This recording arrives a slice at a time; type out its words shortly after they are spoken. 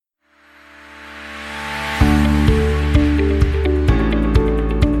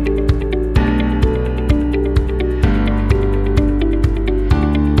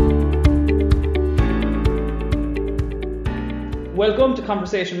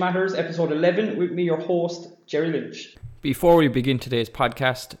Conversation Matters, episode 11, with me, your host, Jerry Lynch. Before we begin today's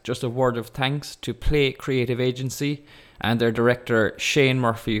podcast, just a word of thanks to Play Creative Agency and their director, Shane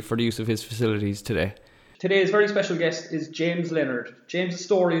Murphy, for the use of his facilities today. Today's very special guest is James Leonard. James'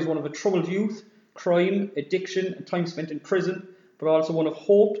 story is one of a troubled youth, crime, addiction, and time spent in prison, but also one of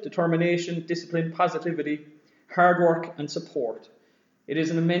hope, determination, discipline, positivity, hard work, and support. It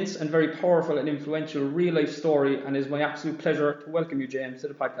is an immense and very powerful and influential real-life story, and it is my absolute pleasure to welcome you, James, to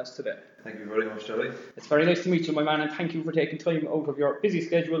the podcast today. Thank you very much, Jerry. It's very nice to meet you, my man, and thank you for taking time out of your busy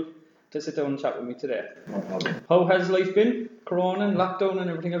schedule to sit down and chat with me today. No problem. How has life been? Corona and lockdown and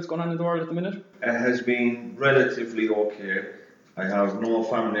everything else going on in the world at the minute? It has been relatively okay. I have no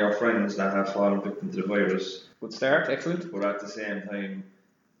family or friends that have fallen victim to the virus. Good start, excellent. But at the same time,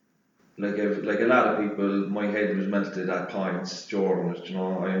 like a lot of people, my head was melted at points during it. You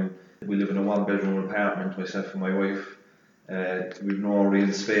know, we live in a one-bedroom apartment, myself and my wife. We've no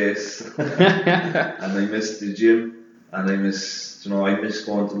real space, and I miss the gym, and I miss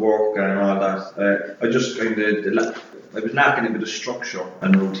going to work and all that. I was lacking a bit of structure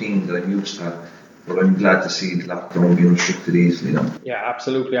and routine that I'm used to. But I'm glad to see the lockdown being restricted easily now. Yeah,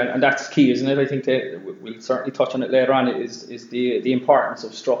 absolutely, and that's key, isn't it? I think that we'll certainly touch on it later on. Is the importance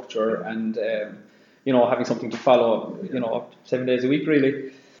of structure and having something to follow. 7 days a week,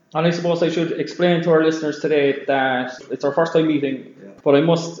 really. And I suppose I should explain to our listeners today that it's our first time meeting. Yeah. But I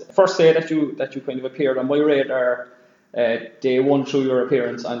must first say that you kind of appeared on my radar day one through your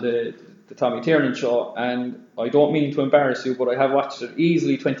appearance on the Tommy Tiernan show, and I don't mean to embarrass you, but I have watched it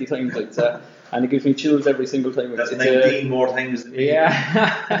easily 20 times, I'd say. And it gives me chills every single time. That's 19 more times than me. Yeah.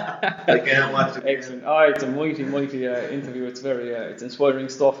 I can't watch it. Excellent. It's a mighty interview. It's very it's inspiring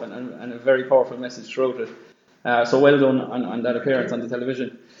stuff and a very powerful message throughout it. So well done on that appearance on the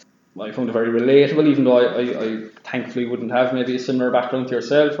television. I found it very relatable, even though I thankfully wouldn't have maybe a similar background to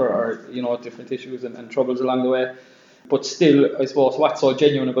yourself or different issues and troubles along the way. But still, I suppose what's so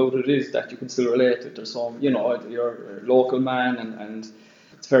genuine about it is that you can still relate to it. There's some, you're a local man and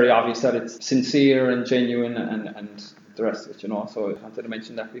it's very obvious that it's sincere and genuine and the rest of it, So I wanted to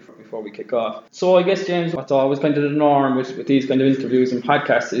mention that before we kick off. So I guess, James, what's always kind of the norm with these kind of interviews and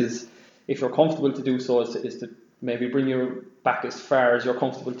podcasts is, if you're comfortable to do so, is to maybe bring you back as far as you're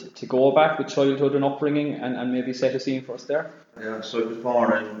comfortable to go back with childhood and upbringing and maybe set a scene for us there. Yeah, so I was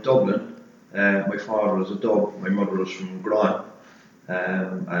born in Dublin. My father was a Dub, my mother was from Groin.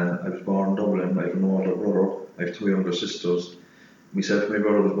 And I was born in Dublin. I have an older brother. I have 2 younger sisters. Myself and my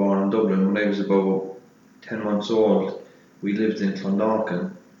brother was born in Dublin. When I was about 10 months old, we lived in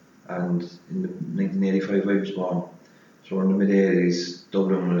Clondalkin, and in 1985 I was born. So in the mid-80s,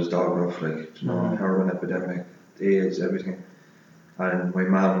 Dublin was dog rough, heroin epidemic, AIDS, everything. And my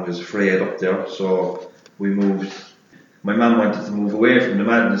mum was afraid up there, so we moved. My mum wanted to move away from the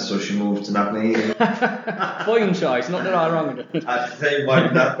madness, so she moved to Knocknaheeny. Fine choice, nothing at all wrong with it. At the time,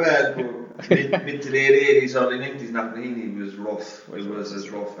 wasn't that bad, but mid to late 80s, early 90s, Knocknaheeny was rough. It was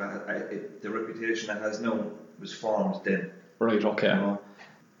as rough. The reputation it has now was formed then. Right, okay.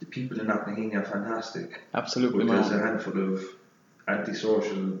 The people in Knocknaheeny are fantastic. Absolutely, but there's a handful of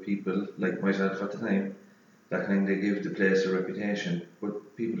antisocial people, like myself at the time, that kind of give the place a reputation.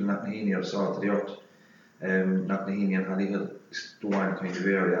 But people in Knocknaheeny are salt of the earth. Knocknaheeny and Hollyhill is the one kind of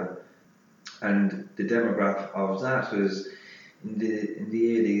area, and the demographic of that was in the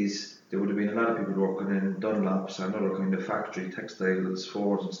 80s there would have been a lot of people working in Dunlops and other kind of factory textiles,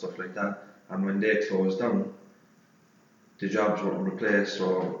 Fords and stuff like that, and when they closed down, the jobs weren't replaced,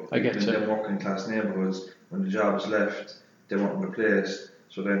 or in them working class neighbourhoods, when the jobs left, they weren't replaced,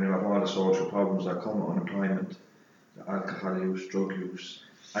 so then you have all the social problems that come with unemployment, alcohol use, drug use,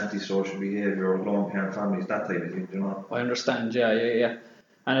 antisocial behaviour, lone parent families, that type of thing, I understand, yeah.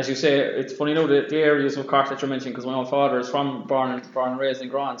 And as you say, it's funny the areas of Cork that you're mentioning, because my own father is born and raised in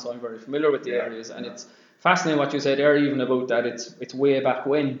Groin, so I'm very familiar with the areas, and it's fascinating what you said there, even about that it's way back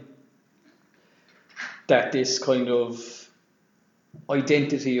when that this kind of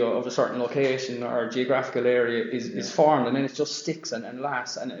identity of a certain location or geographical area is formed, and then it just sticks and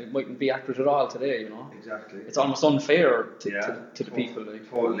lasts, and it mightn't be accurate at all today, Exactly. It's almost unfair to the people.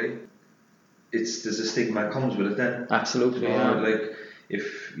 Totally. There's a stigma that comes with it then. Absolutely. Like,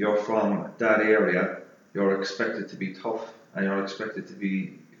 if you're from that area, you're expected to be tough, and you're expected to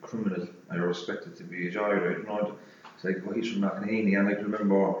be a criminal, and you're expected to be a joyride, It's like, he's from Knocknaheeny, and I can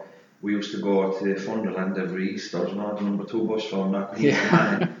remember we used to go to Funderland every Easter, the number 2 bus from Knocknaheeny to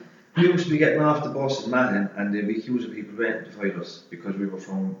Mahon. We used to be getting off the bus in Mahon, and they'd be accusing people renting to fight us because we were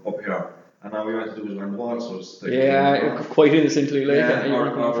from up here. And all we wanted to do was run the waltzers. Quite innocently,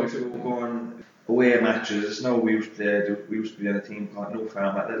 or if you were going away matches. Now we used to be on a team called New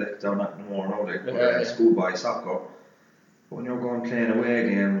Farm Athletic down at Namore, schoolboy soccer. But when you're going playing away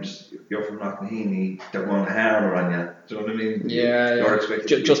games, you're from Knocknaheeny, they're going harder on you. Do you know what I mean? You're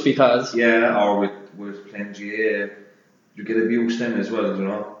expected just because. Yeah, or with playing GA, you get abuse then as well. You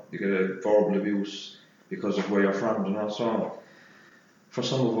know, you get a verbal abuse because of where you're from. You know, so. For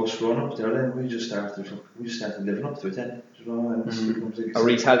some of us growing up there, then we just started living up to it. Then, you know, and it becomes like a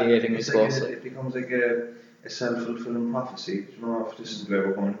retaliating, I suppose. It becomes like a self-fulfilling prophecy. You know, if this is the way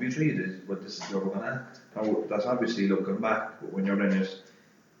we're going to be treated, but this is the way we're going to act. Now, that's obviously looking back, but when you're in it,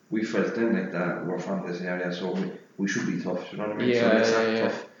 we felt then like that. We're from this area, so we should be tough. You know what I mean? Yeah, so let's act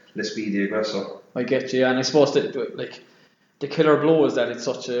tough. Let's be the aggressor. I get you, and I suppose that like. The killer blow is that it's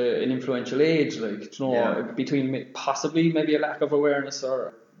such an influential age, like, you know, between possibly maybe a lack of awareness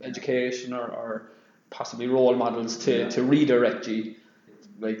or education or possibly role models to redirect you.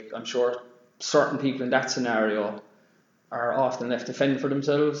 Like, I'm sure certain people in that scenario are often left to fend for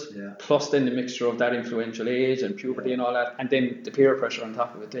themselves, plus then the mixture of that influential age and puberty and all that, and then the peer pressure on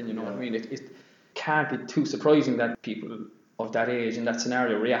top of it, then, you know what I mean? It can't be too surprising that people of that age in that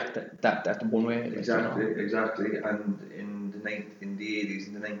scenario react that one way. Exactly, and in the 80s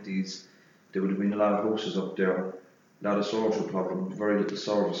and the 90s, there would have been a lot of houses up there, a lot of social problems, very little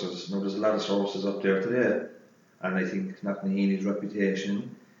services. Now there's a lot of services up there today, and I think Knocknaheny's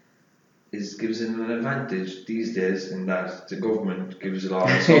reputation gives it an advantage these days in that the government gives it all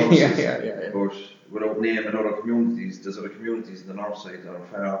the services. But without naming other communities, there's other communities in the north side that are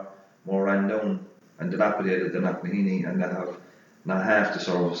far more run down and dilapidated than Knocknaheeny, and that have not half the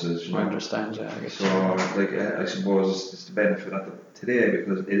services. You know? I understand, So, I suppose it's the benefit of today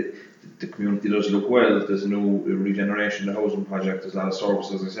because the community does look well. There's a new regeneration, the housing project, there's a lot of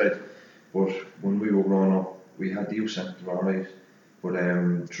services, as I said. But when we were growing up, we had the youth centre, alright. But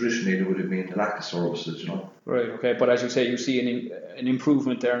traditionally, there would have been a lack of services, you know. Right, okay. But as you say, you see an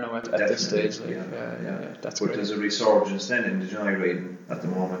improvement there now at this stage. Like, that's but great. There's a resurgence then in the joyriding at the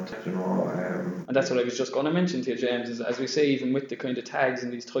moment, you know. And that's what I was just going to mention to you, James, is as we say, even with the kind of tags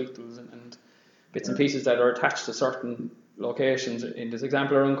and these titles and bits and pieces that are attached to certain locations, in this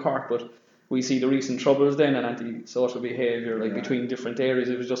example around Cork, but we see the recent troubles then and anti-social behaviour between different areas.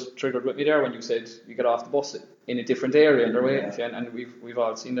 It was just triggered with me there when you said you get off the bus in a different area and they're waiting for you, and we've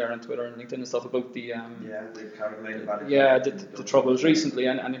all seen there on Twitter and LinkedIn and stuff about the troubles recently,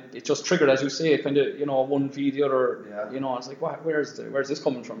 and it just triggered, as you say, kind of, you know, one feed the other. You know, it's like, where's this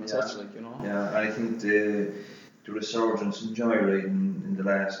coming from and such, like, you know. Yeah, and I think the resurgence in joyriding in the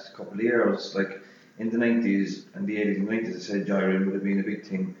last couple of years, like in the 90s and the 80s and 90s, I said joyriding would have been a big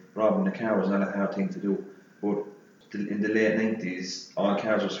thing. Robbing the car was not a hard thing to do, but in the late 90s, all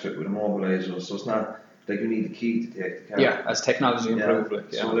cars was fit with immobilisers, so it's not like you need a key to take the car. Yeah, as technology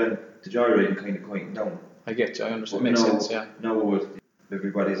improved. So then the joyriding kind of quieting down. I get you, I understand. It makes sense, yeah. Now with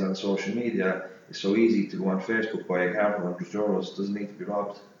everybody's on social media, it's so easy to go on Facebook, buy a car for €100, doesn't need to be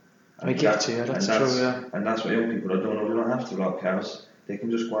robbed. I get you, that's true, yeah. And that's what young people are doing. They don't have to rob cars. They can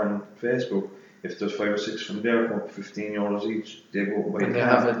just go on Facebook. If there's 5 or 6 from there, come up €15 each, they go buy the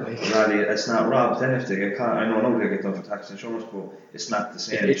car. Really, it's not robbed. Then if they get caught, I know now they get done for tax insurance, but it's not the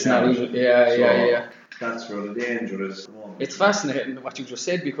same. It's not even, yeah. That's where the danger is. It's fascinating what you just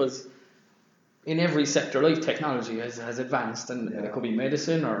said, because in every sector, like, technology has advanced, and it could be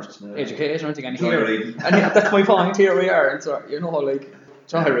medicine or education or anything. And here, and that's my point. Here we are, and so, you know, like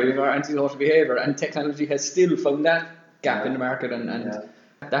joyriding or anti-social behaviour, and technology has still found that gap in the market, and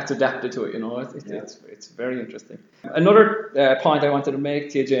that's adapted to it. You know, it's very interesting. Another point I wanted to make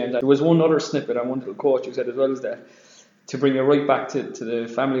to you, James, there was one other snippet and one little quote you said as well, is that to bring you right back to the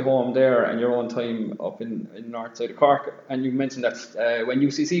family home there and your own time up in north side of Cork, and you mentioned that when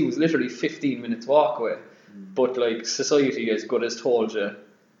UCC was literally 15 minutes walk away, but like society as good as told you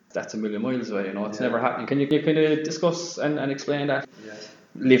that's a million miles away, you know, it's never happening. Can you kind of discuss and explain that?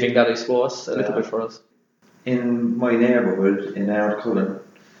 Living that, I suppose, a little bit for us. In my neighbourhood in Ardcullen,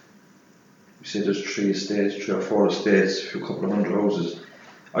 we say there's 3 or 4 estates, a couple of hundred houses.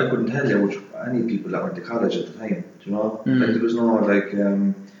 I couldn't tell you any people that went to college at the time, do you know? Like, there was no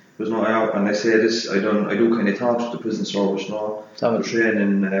and I say this, I do kind of talks with the prison service now, we're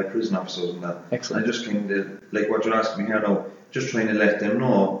training prison officers and that. Excellent. And I just kind of, like what you're asking me here now, just trying to let them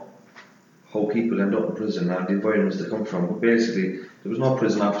know how people end up in prison and the environments they come from. But basically, there was no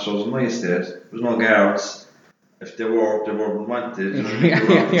prison officers in my estate, there was no guards. If they were wanted.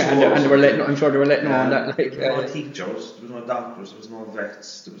 And they were letting. I'm sure they were letting on that. Like, there was no teachers, there was no doctors, there was no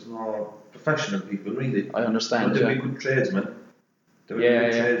vets, there was no professional people really. I understand. They were good tradesmen.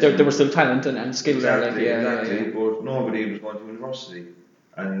 There was still talent and skill there. Exactly. But nobody was going to university.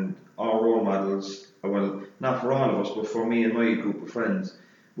 And our role models, well, not for all of us, but for me and my group of friends,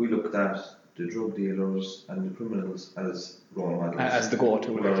 we looked at the drug dealers and the criminals as role models. As the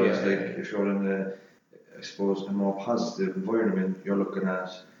go-to. Whereas, if you're in a, I suppose, a more positive environment, you're looking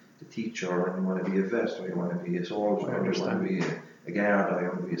at the teacher and you want to be a vet, or you want to be a soldier, or you want to be a guard, or you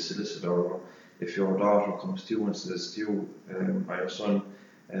want to be a solicitor. Or if your daughter comes to you and says to you, or your son,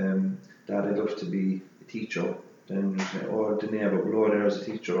 Dad, I'd love to be a teacher, then you say, oh, the neighbour below there is a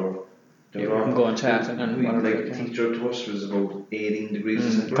teacher. Or you can go and chat and the teacher to us was about 18 degrees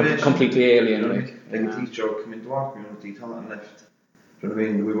of separation. Completely alien. Like a teacher come into our community, taught and left. Do you know what I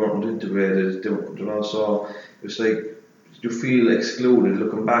mean? We weren't integrated. So it was like you feel excluded.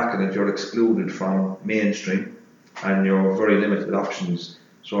 Looking back on it, you're excluded from mainstream, and you're very limited options.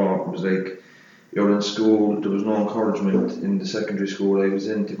 So it was like you're in school. There was no encouragement in the secondary school I was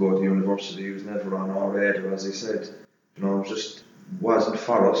in to go to university. It was never on our radar, as I said. You know, it just wasn't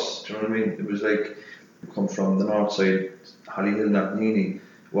for us. Do you know what I mean? It was like you come from the north side, Hollyhill, Knockneeny,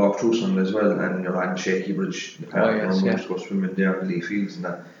 walk through some as well, and you're on Shaky Bridge. Go swimming there in the Lee Fields and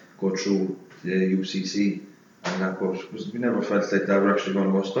that, go through the UCC, and that we never felt like that we're actually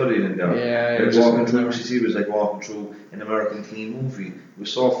going to go studying in there. Walking through UCC was like walking through an American teen movie. It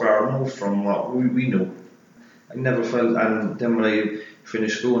was so far removed from what we knew. I never felt, and then when I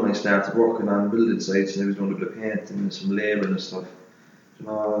finished school and I started working on building sites and I was doing a bit of painting and some labouring and stuff, you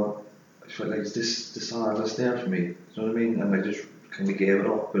know, I felt like this all just there for me. You know what I mean? And I just kind of gave it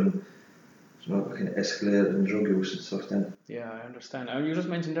up, and you know, kind of escalated in drug use and stuff then. Yeah, I understand. And you just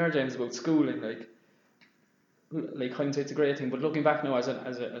mentioned there, James, about schooling. Like hindsight's a great thing, but looking back now as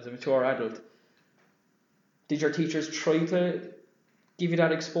a mature adult, did your teachers try to give you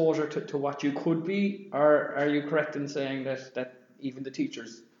that exposure to what you could be, or are you correct in saying that even the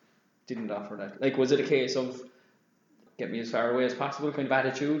teachers didn't offer that? Like, was it a case of get me as far away as possible kind of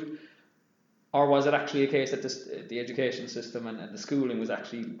attitude? Or was it actually a case that the education system and the schooling was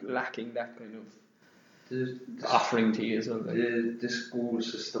actually lacking that kind of offering to you as well? The school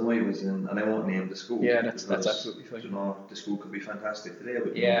system I was in, and I won't name the school. Yeah, that's absolutely fine. You know, the school could be fantastic today,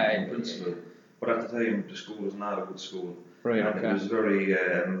 but principal. Yeah. But at the time, the school was not a good school. Right. And it was very,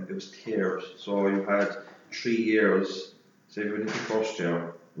 it was tiered. So you had 3 years. Say you went into first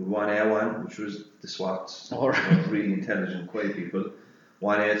year with 1A1, which was the SWATs, really intelligent, quiet people.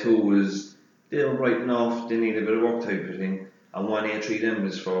 1A2 was, they were bright enough, they needed a bit of work type of thing, and 1A3 then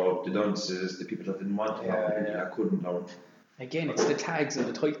was for the dunces, the people that didn't want to learn, the people that couldn't learn. Again, it's the tags and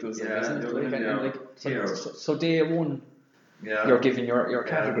the titles, isn't it? So day one, you're given your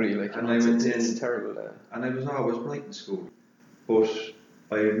category, it's terrible. And I was always bright in school, but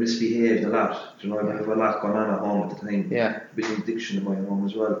I misbehaved a lot. You know, I have a lot going on at home at the time. Yeah. A bit of addiction in my home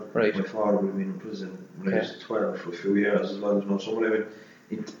as well. Right. My father would have been in prison when I was 12 for a few years as well. You know, so when I went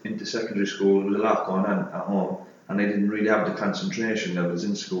into secondary school, there was a lot going on at home, and I didn't really have the concentration that was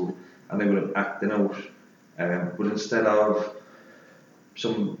in school, and I would have acted out. But instead of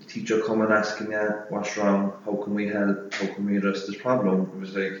some teacher coming asking you what's wrong, how can we help, how can we address this problem, it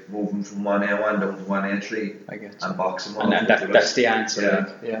was like moving from 1A1 down to 1A3 and boxing them and that's the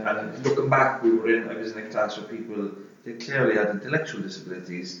answer. Yeah. And looking back, I was in a class with people that clearly had intellectual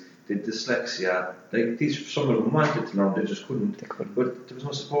disabilities, they had dyslexia, some of them wanted to learn, they just couldn't. But there was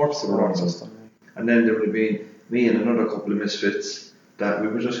no support system. And then there would have been me and another couple of misfits that we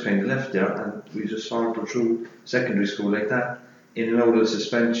were just kind of left there, and we just sorted through secondary school like that. In and out of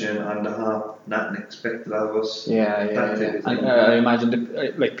suspension, on the hop, nothing expected of us. And I imagine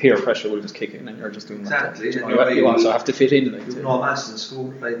peer pressure will just kick in, and you're just doing that. Exactly. You also have to fit in. No maths in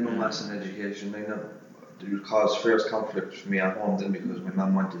school, no maths in education. It would cause fierce conflict for me at home then, because my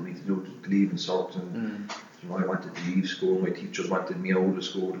mum wanted me to do the leaving cert, and I wanted to leave school. My teachers wanted me out of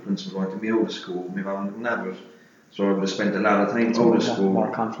school. The principal wanted me out of school. My mum didn't have it. So I would have spent a lot of time out of school,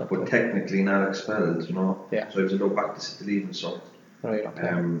 but technically not expelled, you know. Yeah. So I was allowed back to sit the leaving cert. Right, okay.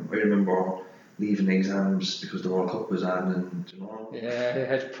 I remember leaving exams because the World Cup was on, and you know. Yeah, it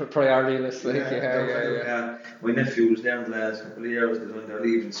had priority list. Yeah. My nephew was there in the last couple of years, they when they're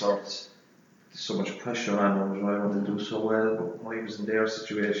leaving certs. There's so much pressure on them, I wanted to do so well, but when I was in their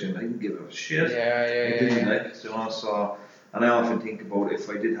situation, I didn't give a shit. I didn't so. And I often think about if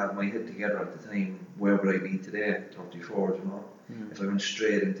I did have my head together at the time, where would I be today, 34, you know? If I went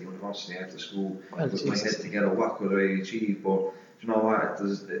straight into university after school, with my head together, what could I achieve? But you know what,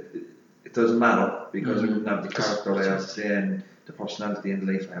 it doesn't matter, because I wouldn't have the character I have today and the personality and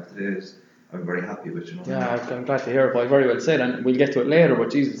the life I have today. I'm very happy with, you know. Yeah, I'm glad to hear it, but very well said, and we'll get to it later,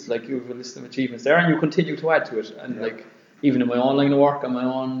 but Jesus, like, you have a list of achievements there, and you continue to add to it, and like, even in my own line of work and my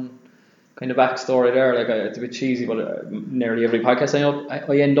own kind of backstory there. Like it's a bit cheesy, but nearly every podcast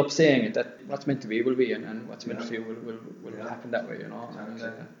I end up saying it, that what's meant to be will be, and what's meant to be will happen that way, you know.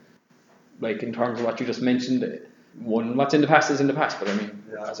 And like in terms of what you just mentioned, what's in the past is in the past. But I mean,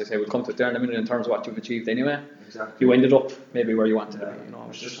 as I say, we'll come to it there in a minute in terms of what you've achieved anyway. Exactly. You ended up maybe where you wanted to be, you know.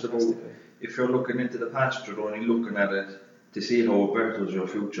 It's just about, if you're looking into the past, you're only looking at it to see how it betters your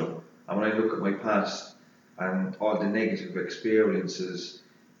future. And when I look at my past and all the negative experiences,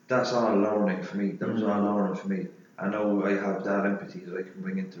 that's all learning for me. That was all learning for me. I know I have that empathy that I can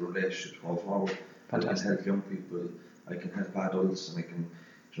bring into relationships going forward. Fantastic. I can help young people, I can help adults, and I can,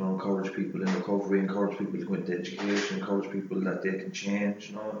 you know, encourage people in recovery, encourage people to go into education, encourage people that they can change,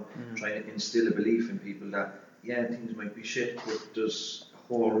 you know, trying to instill a belief in people that, yeah, things might be shit, but there's a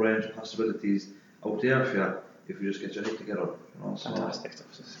whole range of possibilities out there for you if you just get your head together. You know, so. Fantastic stuff.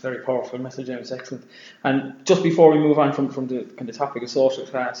 It's a very powerful message, and it's excellent. And just before we move on from the kind of topic of social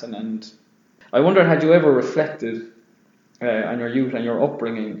class, and I wonder, had you ever reflected on your youth and your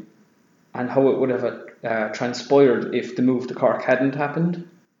upbringing and how it would have transpired if the move to Cork hadn't happened?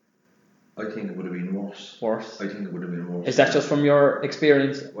 I think it would have been worse. Worse? I think it would have been worse. Is that just from your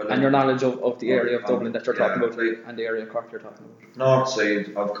experience and your knowledge of the area of Dublin that you're talking about, like, and the area of Cork you're talking about? North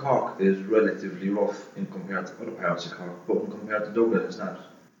side of Cork is relatively rough in compared to other parts of Cork, but in compared to Dublin it's not.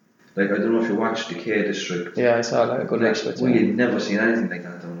 Like, I don't know if you watched the K District. Yeah, I saw that. Good match. We had never seen anything like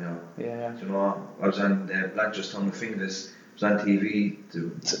that down here. Yeah. You know, I was on Blanchardstown with Finglas. It was on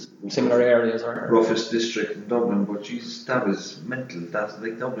TV. Similar areas or roughest district in Dublin, but Jesus, that was mental. That's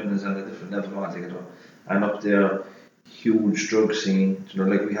like Dublin is on a different level altogether. And up there, huge drug scene. You know,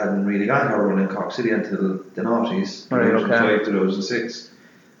 like we hadn't really got heroin in Cork City until the noughties, 2005, 2006.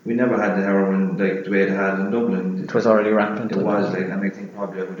 We never had the heroin like the way they had in Dublin. It was already rampant. It was like, and I think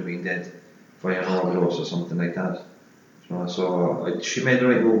probably I would have been dead by an overdose or something like that. You know, so she made the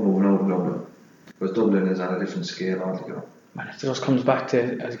right move moving out of Dublin, because Dublin is on a different scale altogether. Man, it just comes back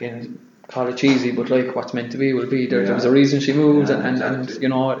to, again, call it cheesy, but like what's meant to be will be. There was a reason she moved, and you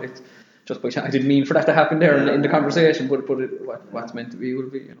know, it just by chance. I didn't mean for that to happen there in the conversation, but what's meant to be will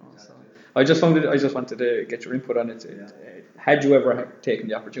be. You know, so I just wanted to get your input on it. Had you ever taken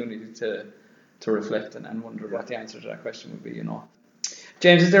the opportunity to reflect and wonder what the answer to that question would be? You know,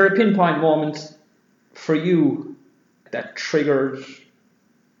 James, is there a pinpoint moment for you that triggered?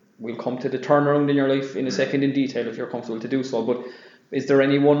 We'll come to the turnaround in your life in a second in detail if you're comfortable to do so, but is there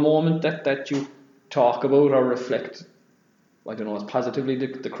any one moment that you talk about or reflect, I don't know if positively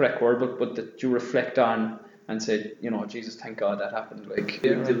the correct word, but that you reflect on and say, you know, Jesus, thank God that happened? Like,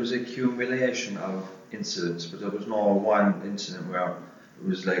 there was an accumulation of incidents, but there was no one incident where it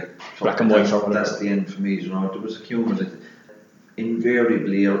was like black and white or whatever. That's the end for me, you know. There was accumulated,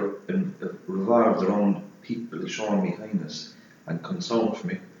 invariably revolved around people showing me kindness and concern for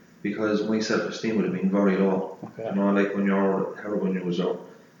me. Because my self-esteem would have been very low. Okay. You know, like when you're a heroin user,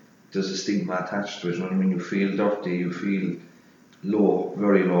 there's a stigma attached to it. You know, when you feel dirty, you feel low,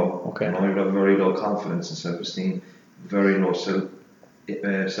 very low. Okay. You know, you have very low confidence and self-esteem, very low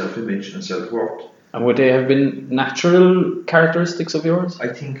self-image and self-worth. And would they have been natural characteristics of yours? I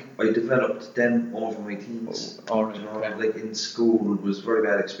think I developed them over my teens. Oh, right, you know, okay. like in school, it was a very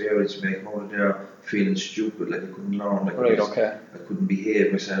bad experience for me. I came out of there feeling stupid, like I couldn't learn, like I couldn't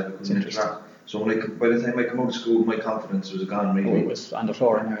behave myself, I couldn't interact. So by the time I came out of school, my confidence was gone really. It was on the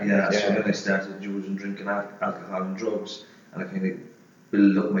floor. So then I started using, drinking alcohol and drugs, and I kind of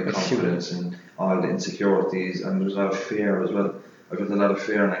built up my confidence and all the insecurities, and there was a lot of fear as well. I got a lot of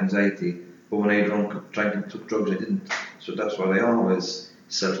fear and anxiety. But when I drank and took drugs, I didn't. So that's why I always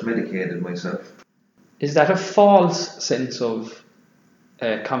self-medicated myself. Is that a false sense of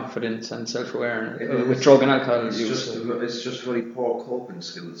confidence and self-awareness with drug and alcohol use? It's just very poor coping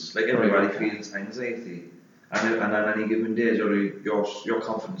skills. Like everybody feels anxiety, and on any given day, your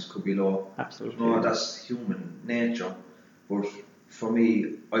confidence could be low. Absolutely. No, that's human nature. But for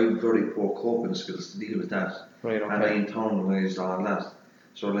me, I have very poor coping skills to deal with that. Right. Okay. And I internalised all that.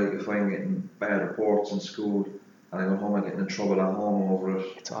 So like if I'm getting bad reports in school and I go home and getting in trouble at home over it,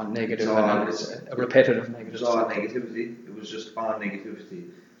 it's all negative, it's a repetitive negative. It was all negativity. It was just all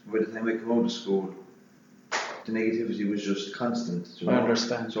negativity. So by the time I come out of school, the negativity was just constant. You know? I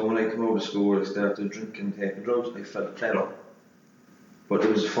understand. So when I come out of school, I started drinking, taking drugs. I felt better, but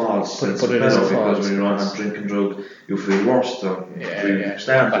it was false. But it is because when you're on drinking drugs, you feel worse than you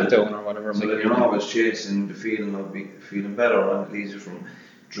started. Back down or whatever. So then you're always chasing the feeling of feeling better, and it leads you from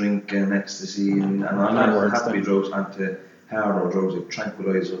drinking, ecstasy, and happy drugs onto harder drugs like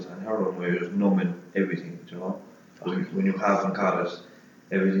tranquilizers and heroin, where you're numbing everything. You know, when you haven't got it,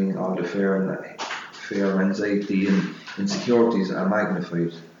 everything, all the fear and anxiety and insecurities are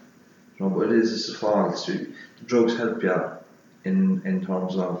magnified. No, but it's a false. The drugs help you in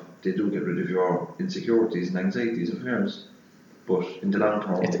terms of they do get rid of your insecurities and anxieties of yours, but in the long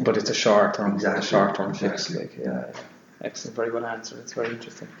term. But it's a short term. Exactly. A short term fix. Exactly. Yeah. Excellent. Very well answered. It's very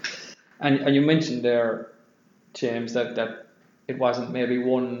interesting. And you mentioned there, James, that it wasn't maybe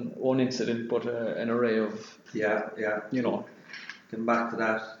one incident, but an array of. Yeah. Going back to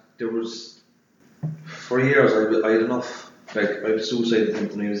that, there was, for years I had enough, like I had suicide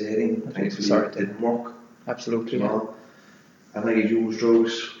attempt when I was 18, thankfully it didn't work. Absolutely. You know? And I used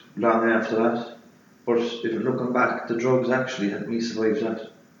drugs long after that, but if you're looking back, the drugs actually helped me survive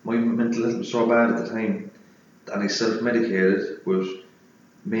that. My mental health was so bad at the time, and I self-medicated with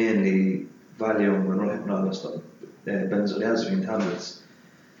mainly Valium and Rohypnol and stuff, benzodiazepine tablets.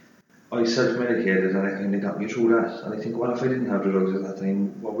 I self-medicated and it kind of got me through that. And I think, well, if I didn't have the drugs at that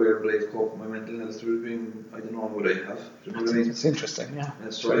time, what way would I have coped with my mental health? Would have been, I don't know, what would I have? Do you know what I mean? It's interesting, yeah.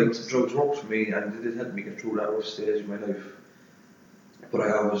 And so like, drugs worked for me and it did help me get through that rough stage of my life. But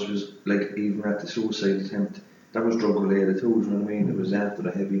I always was, like, even at the suicide attempt, that was drug related too, do you know what I mean? It was after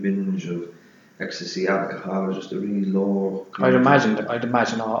a heavy binge of ecstasy, alcohol, just a really low. I'd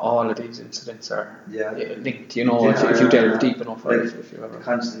imagine all of these incidents are linked. You know, Yeah, if you delve deep enough, like, if you ever.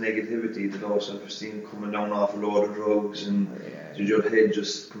 Constant negativity, the low self-esteem coming down off a load of drugs, and your head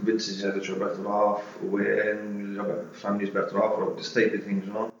just convinces you that you're better off away, and your family's better off, or this type of things,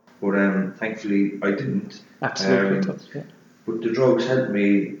 you know. But thankfully, I didn't. Absolutely. But the drugs helped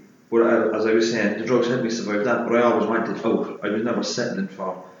me. But as I was saying, the drugs helped me survive that. But I always wanted out. I was never settling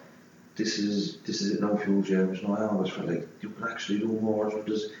for. This is it now for you, James. No, I always felt like you can actually do more.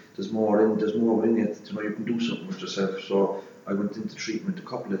 There's more in you. You know, you can do something with yourself. So I went into treatment a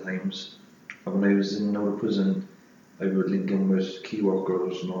couple of times. And when I was in and out of prison, I would link in with key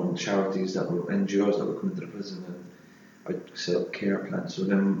workers, you know, and charities that were NGOs that would come into the prison, and I'd set up care plans. So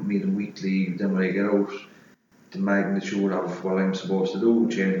then meet them weekly. Then when I get out, the magnitude of what I'm supposed to do,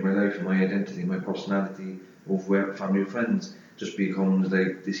 change my life, my identity, my personality, move away, family, friends, just becomes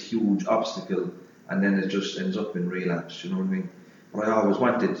like this huge obstacle, and then it just ends up in relapse, you know what I mean? But I always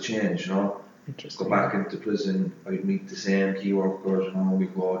wanted to change, you know. Go back into prison, I'd meet the same key workers, you know,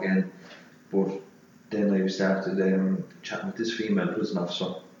 we'd go again. But then I started chatting with this female prison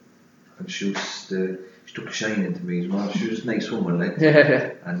officer, and she took a shine into me, you know. She was a nice woman, like.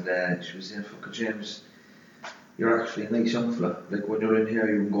 And she was saying, "Fuck James, you're actually a nice young fella. Like, when you're in here,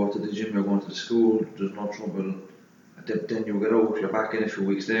 you can go to the gym, you're going to the school, there's no trouble. Then you get out, you're back in a few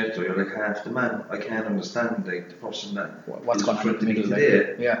weeks later, you're like half the man. I can't understand, like, the person that what's going on in the middle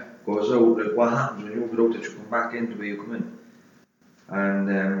today goes out, like, what happens when you get out that you come back in the way you come in?"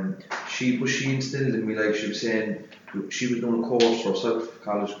 And she instilled in me, like, she was saying, she was doing a course herself,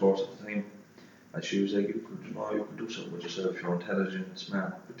 college course at the time, and she was like, you could do something with yourself, you're intelligent,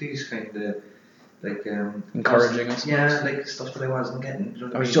 smart. But these kind of, like, encouraging us. Yeah, like stuff that I wasn't getting. You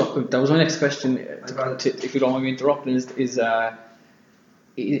know that was my next question. If you don't mind me interrupting, is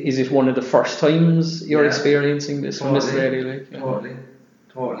it one of the first times you're experiencing this from this lady? Like,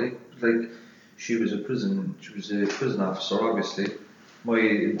 Totally. Like, she was a prison officer. Obviously, my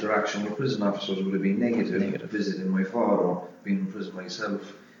interaction with prison officers would have been negative. Visiting my father, being in prison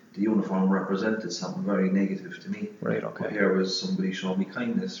myself, the uniform represented something very negative to me. Right, okay. But here was somebody showing me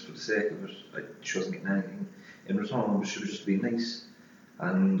kindness for the sake of it. Like, she wasn't getting anything in return, but she was just being nice.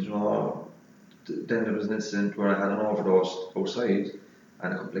 And, you know, then there was an incident where I had an overdose outside,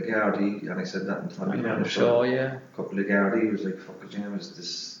 and a couple of Gardaí, and I said that in the family. I'm sure, yeah. A couple of Gardaí was like, "Fuck it, James,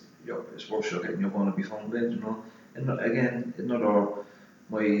 it's worse you're getting, you're going to be found dead," you know. And again,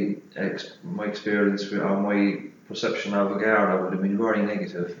 my experience with, or my perception of a Garda would have been very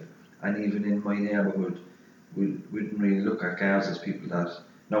negative, and even in my neighbourhood, we didn't really look at guards as people that.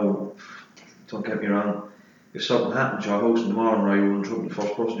 No, don't get me wrong. If something happened to your house in the morning, or you were in trouble, the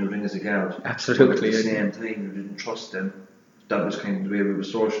first person you would ring is a guard. Absolutely. But at the same time, you didn't trust them. That was kind of the way we were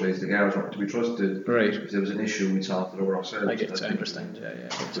socialised. The guards weren't to be trusted. Right. If there was an issue, we'd sort it over ourselves. I get to understand. Yeah.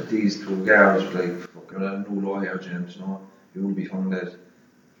 But these two guards were like, "Fuck, you're a new law here, James. You know, you will be found dead.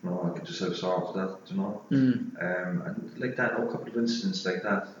 You know, get yourself sorted that. You know." And like that, a couple of incidents like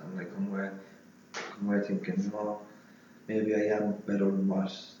that, and like I'm away thinking, you know, maybe I am better than what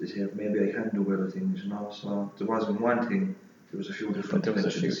is here. Maybe I can do better things. You know, so there wasn't one thing. There was a few different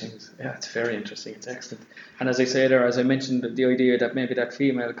things. Yeah, it's very interesting. It's excellent. And as I say there, as I mentioned, the idea that maybe that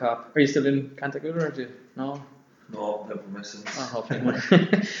female cop. Are you still in Cantagura, or do you? No, never missing.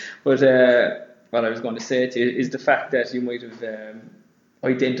 But what I was going to say to you is the fact that you might have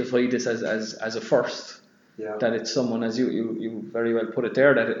identified this as a first. Yeah. That it's someone, as you very well put it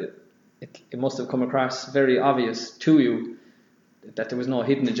there, that it must have come across very obvious to you that there was no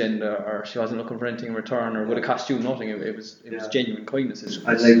hidden agenda, or she wasn't looking for anything in return, or would have cost you nothing. It was genuine kindness. And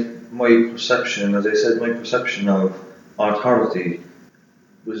like my perception, as I said, my perception of authority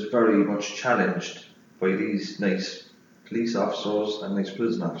was very much challenged by these nice police officers and nice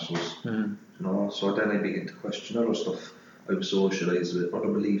prison officers. Mm-hmm. You know, so then I began to question other stuff I was socialised with, other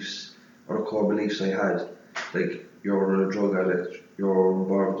beliefs, other core beliefs I had, like you're a drug addict, you're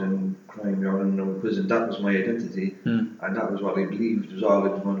involved in crime, you're in prison. That was my identity, and that was what I believed was all I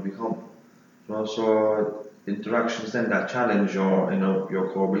was going to become. You know, so interactions then that challenge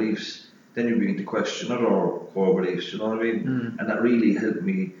your core beliefs, then you begin to question other core beliefs. You know what I mean? And that really helped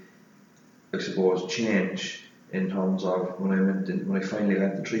me, I suppose, change in terms of when I finally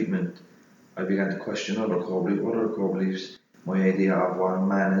got the treatment. I began to question other core beliefs. My idea of what a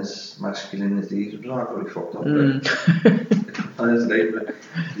man is, masculinity, it was all very fucked up. Honestly,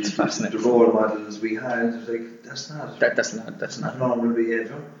 it's fascinating. The role models we had, it was like that's not normal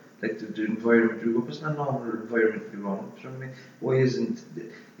behaviour. Like the environment we grew up, it's not normal environment we grew up. You know what I mean? Why isn't the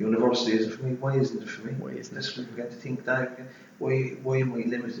university isn't for me? Why isn't it for me? Why isn't this? We began to think that. Why am I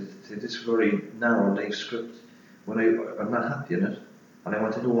limited to this very narrow life script when I'm not happy in it? And I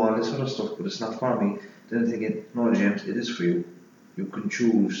want to do all this other stuff, but it's not for me. Then I'm thinking, no, James, it is for you. You can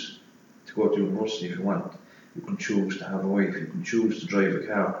choose to go to university if you want. You can choose to have a wife. You can choose to drive a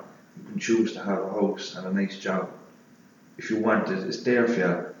car. You can choose to have a house and a nice job. If you want it, it's there for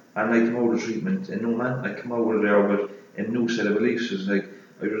you. And I come out of treatment, and no man, I come out of there with a new set of beliefs. It's like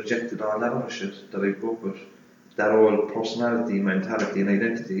I rejected all that other shit that I grew up with. That whole personality, mentality, and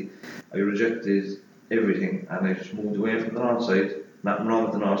identity. I rejected everything, and I just moved away from the north side. Nothing wrong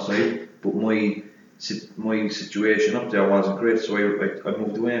with the north side, but my situation up there wasn't great, so I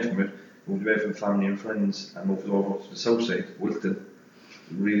moved away from it, moved away from family and friends, and moved over to the south side, Wilton.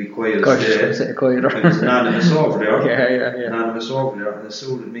 Really quiet. It was anonymous over there. Yeah. Anonymous over there, and it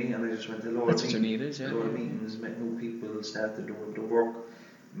suited me, and I just went to a lot of meetings, meetings, met new people, started doing the work,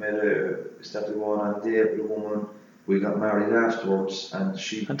 started going on a date with a woman. We got married afterwards, and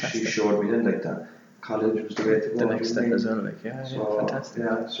she showed me then like that. College was the way to go. The next step as well, fantastic.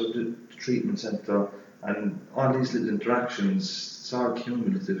 Yeah, so the treatment centre and all these little interactions, it's all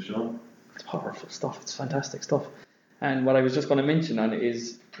cumulative, you know. It's powerful stuff. It's fantastic stuff. And what I was just going to mention on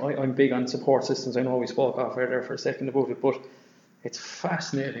is I'm big on support systems. I know we spoke off there for a second about it, but it's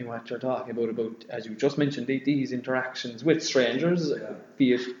fascinating what you're talking about, as you just mentioned, these interactions with strangers,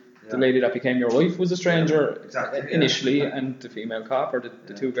 be it the lady that became your wife was a stranger initially, and the female cop, or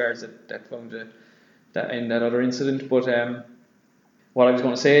the two guards that found that in that other incident. But what I was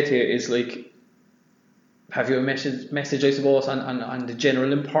going to say to you is, like, have you a message I suppose on the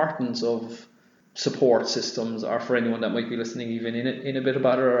general importance of support systems, or for anyone that might be listening, even in a bit of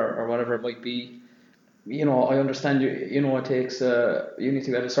bother or whatever it might be? You know, I understand it takes you need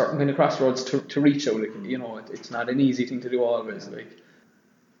to get a certain kind of crossroads to reach out. Like, you know, it's not an easy thing to do always. Like,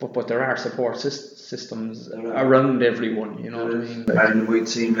 but there are support systems around everyone. You know what I mean? And it might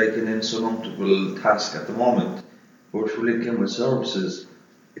seem like an insurmountable task at the moment, but if we link in with services,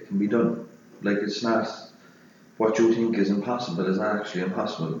 it can be done. Like, it's not what you think is impossible is not actually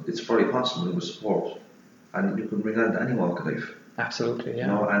impossible. It's very possible with support, and you can bring that to any walk of life. Absolutely, yeah. You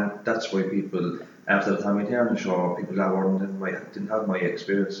know, and that's why people, after the Tommy Tiernan show, people that didn't have my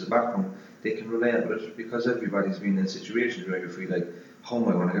experiences back home, they can relate with it, because everybody's been in situations where you feel like, how am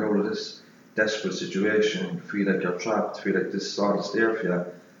I going to get out of this desperate situation? Feel like you're trapped, feel like this is all that's there for you,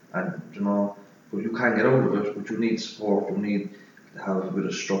 and you know, but you can't get out of it. But you need support, you need to have a bit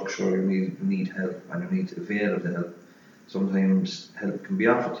of structure, you need help, and you need to avail of the help. Sometimes help can be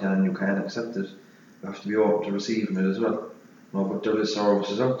offered to you and you can't accept it. You have to be open to receiving it as well. No, but there is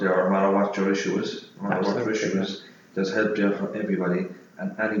services out there, no matter what your issue is, there's help there for everybody,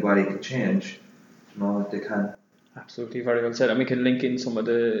 and anybody can change, you know, if they can. Absolutely, very well said. And we can link in some of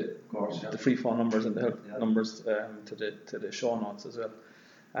the free phone numbers and the help numbers to the show notes as well.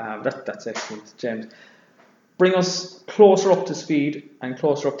 That's excellent, James. Bring us closer up to speed and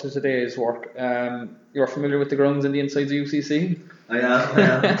closer up to today's work. You're familiar with the grounds and the insides of UCC? I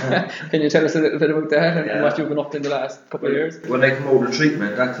am. Can you tell us a little bit about that and what you've been up to in the last couple of years? When I came out of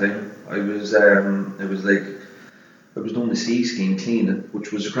treatment that time, I was doing the C scheme cleaning,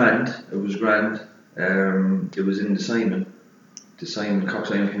 which was grand. It was grand. It was in the Simon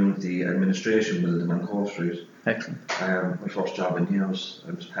Coxsackie Community Administration Building on Cove Street. Excellent. My first job in years.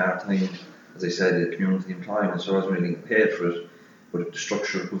 I was part-time, as I said, community employment, so I wasn't really paid for it, but the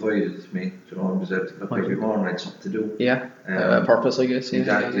structure provided to me. You know, I was able to get up every morning, I had something to do. Yeah, a purpose, I guess.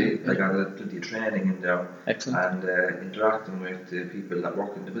 Exactly. I got plenty of training in there. Excellent. And interacting with the people that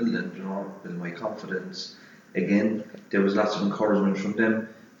work in the building, you know, build my confidence, again, there was lots of encouragement from them.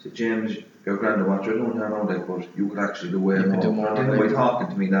 I said, James, you're grand at what you're doing here now, like, but you could actually do way more. They were talking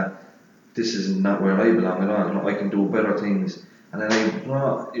to me that this is not where I belong at all. You know, I can do better things. And then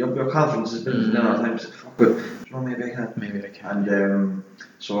your confidence is building all the time. I said, fuck it, maybe I can. And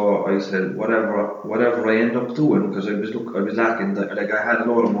so I said, whatever I end up doing, because I was lacking, I had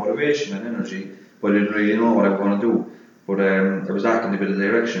a lot of motivation and energy, but I didn't really know what I was going to do. But I was lacking a bit of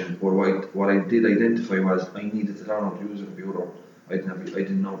direction. But what I did identify was I needed to learn how to use a computer. I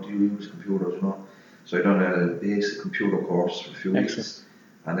didn't know how to use computers, you know. So I done a basic computer course for a few weeks,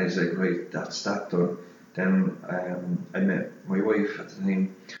 and I was like, right, that's that done. Then I met my wife at the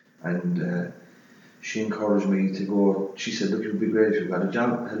time, and she encouraged me to go. She said, look, it would be great if you got a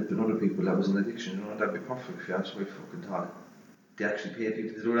job helping other people that was in addiction, you know, that'd be perfect for you. So I fucking thought, they actually pay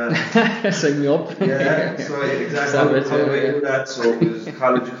people to do that. Sign me up. Yeah, so exactly how do I do that? So it was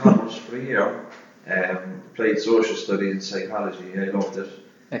College of Commerce for a year, applied social studies and psychology. I loved it.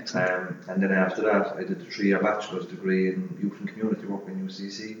 Excellent. And then after that, I did a 3-year bachelor's degree in youth and community work in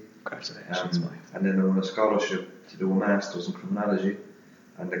UCC. Congratulations, and then I won a scholarship to do a master's in criminology,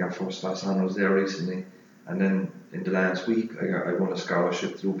 and I got first class honours there recently. And then in the last week, I won a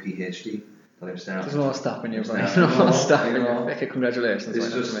scholarship to do a PhD that I'm starting. There's no stopping you, Brian. No stopping you. Okay, congratulations.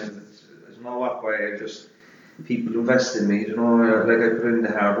 It's just, there's no what way. People invest in me, you know. Like I put in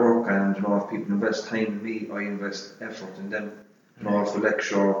the hard work, and you know, if people invest time in me, I invest effort in them. You know, if a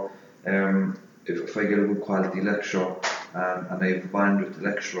lecture, if I get a good quality lecture, and I have a band with the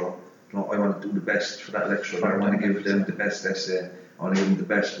lecturer, you know, I want to do the best for that lecturer. I want to give them the best essay. I want to give them the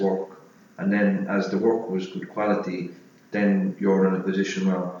best work. And then, as the work was good quality, then you're in a position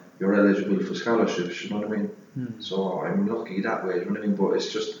where you're eligible for scholarships. You know what I mean? So I'm lucky that way. You know what I mean? But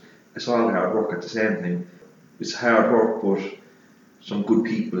it's all hard work at the same time. It's hard work, but some good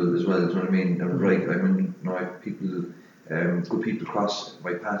people as well. You know what I mean? They're right. I mean, you know, people. Good people cross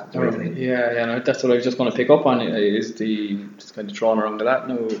my path at the right time. Yeah, no, that's what I was just going to pick up on. Is just kind of thrown around to that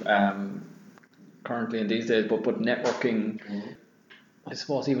now. Currently in these days, but networking. I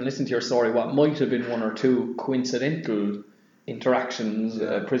suppose even listening to your story, what might have been one or two coincidental interactions,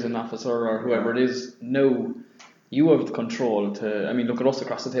 a prison officer or whoever it is, now you have the control to. I mean, look at us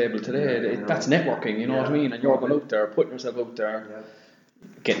across the table today. That's networking. You know what I mean? And you're going out there, putting yourself out there,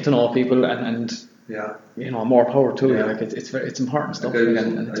 getting to know people, and you know, more power to you. Like it's important stuff,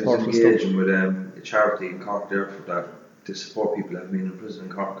 and it's powerful stuff. I was engaging with a charity in Cork there for that, to support people that have been in prison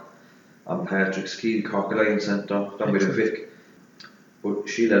in Cork. On Patrick's Key, Cork Alliance Centre, done with Vic. But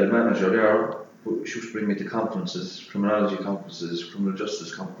she led a manager there, but she would bring me to conferences, criminology conferences, criminal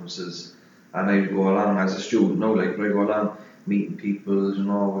justice conferences, and I would go along as a student. Now, like, I go along meeting people, you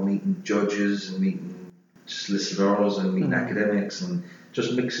know, we're meeting judges and meeting solicitors and meeting academics and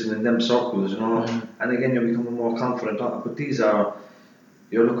just mixing in them circles, you know. And again, you're becoming more confident. But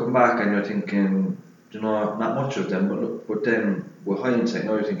you're looking back and you're thinking, you know, not much of them, but then with hindsight,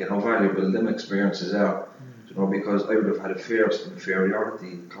 now you're thinking how valuable them experiences are, you know, because I would have had a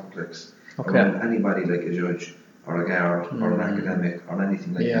inferiority complex around anybody like a judge or a guard or an academic or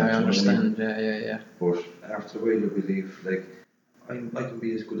anything like that. Yeah, I understand. Yeah. But after a while, you believe, like, I can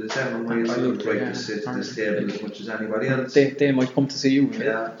be as good as them. I look right to sit at this table as much as anybody else. They might come to see you, you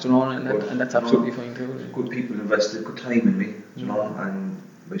know, and that's absolutely fine too. Good people invested good time in me, you know, and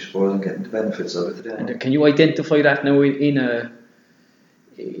I suppose I'm getting the benefits of it today. And can you identify that now in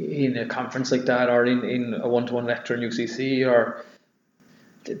a conference like that, or in a one-to-one lecture in UCC, or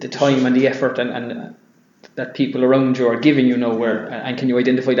the time and the effort and that people around you are giving you now, and can you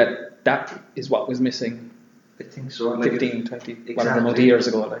identify that is what was missing? I think so. 15, 20, whatever amount of years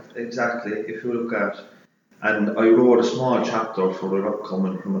ago. Exactly. If you look at, and I wrote a small chapter for an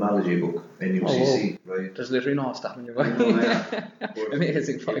upcoming criminology book in UCC. Right. There's literally no stopping you.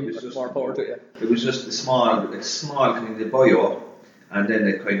 Amazing. More power to you. It was just a small kind of bio, and then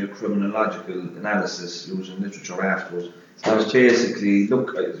a kind of criminological analysis using literature afterwards. So it was basically,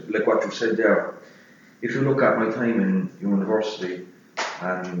 look, like what you said there, if you look at my time in university,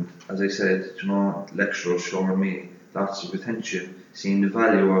 and as I said, you know, lecturers showing me lots of attention, seeing the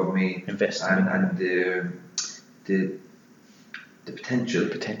value of me, and the potential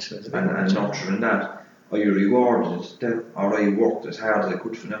and nurturing that, I rewarded them, or I worked as hard as I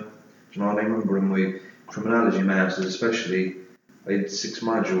could for them. You know, and I remember in my criminology masters especially, I had 6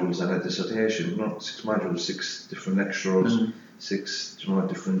 modules and a dissertation, not 6 modules, 6 different lecturers, 6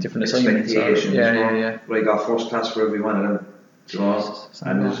 different expectations. But I got first class for every one of them. You know,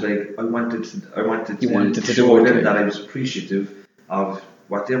 and it was like I wanted to show them that I was appreciative of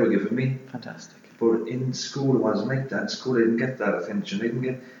what they were giving me. Fantastic. But in school it wasn't like that. In school I didn't get that attention. They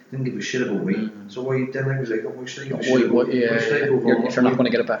didn't give a shit about me. So why then I was like, why should I give a shit about me? If you're not going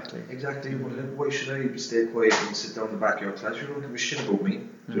to get it back. Like. Exactly, but like, why should I stay quiet and sit down in the back of your class? You don't give a shit about me.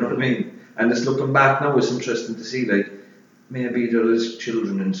 Do you know what I mean? And it's looking back now, it's interesting to see, like, maybe there is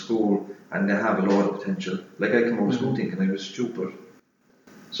children in school and they have a lot of potential. Like, I came out of school thinking I was stupid.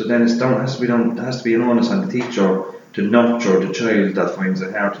 So then there has to be an onus on the teacher to nurture the child that finds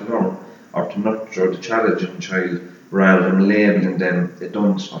it hard to learn, or to nurture the challenging child, rather than labelling them a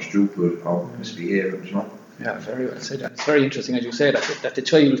dunce or stupid or misbehaving, you know? Yeah, very well said. It's very interesting, as you say, that the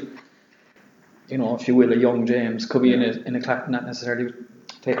child, you know, if you will, a young James, could be in a class, not necessarily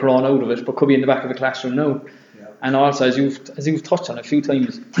take her on out of it, but could be in the back of a classroom now. Yeah. And also, as you've touched on a few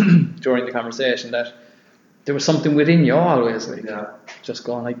times during the conversation, that there was something within you always, like, just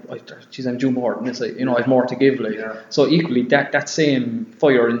going like, geez, I'm due more than this, like, you know, I've more to give, like. Yeah. So equally, that same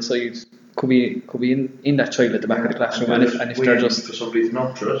fire inside could be in that child at the back of the classroom, and if they're just for somebody to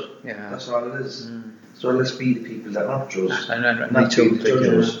nurture it, that's all it is. So let's be the people that nurture us, and not be the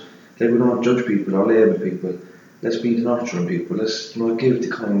judges. Like, we don't judge people or label people. Let's be the nurturing people. Let's, you know, give the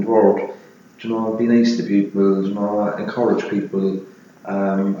kind word. You know, be nice to people. You know, encourage people.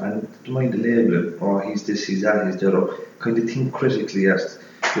 And don't mind the labeling. Or he's this, he's that, he's the other. Kind of think critically as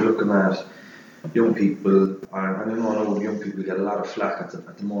you're looking at young people. And I know young people get a lot of flack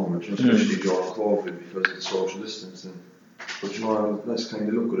at the moment, especially during COVID because of the social distancing. But you know, let's kind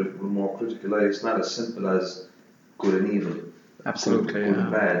of look at it with a more critical eye. It's not as simple as good and evil. Absolutely, good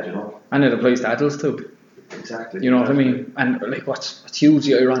and bad, you know. And it applies to adults too. Exactly. You know what I mean? And like, what's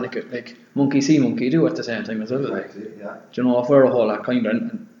hugely ironic, like, monkey see, monkey do at the same time as well. Exactly. Like, yeah. Do you know, if we're a whole lot kinder,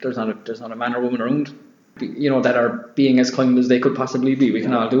 and there's not a man or woman around, you know, that are being as kind as they could possibly be, we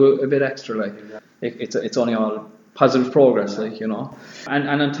can all do a bit extra. Like, it's only all positive progress, like, you know. And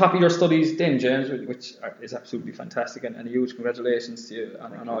on top of your studies then, James, which is absolutely fantastic, and a huge congratulations to you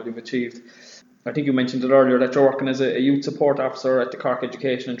on all you've achieved. I think you mentioned it earlier that you're working as a youth support officer at the Cork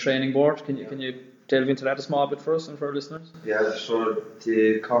Education and Training Board. Can you delve into that a small bit for us and for our listeners? Yeah, so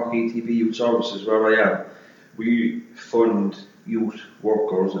the Cork ETB Youth Services, where I am, we fund youth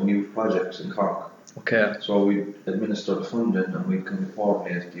workers and youth projects in Cork. Okay. So we administer the funding and we kind of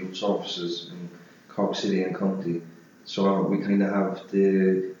coordinate the youth services in Cork City and County. So we kind of have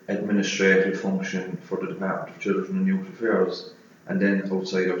the administrative function for the Department of Children and Youth Affairs, and then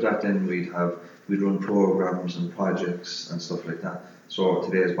outside of that, then we'd run programs and projects and stuff like that. So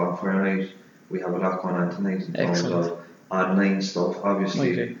today's Bonfire Night. We have a lot going on tonight in terms of online stuff,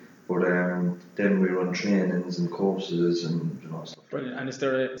 obviously. Okay. But then we run trainings and courses and stuff. Brilliant. And is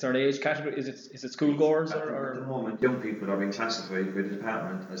there an age category? Is it school goers or? At the moment, young people are being classified by the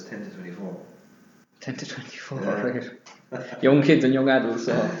department as 10 to 24. 10 to 24, right. Young kids and young adults.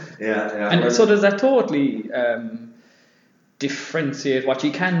 So. Yeah. And so does that totally differentiate what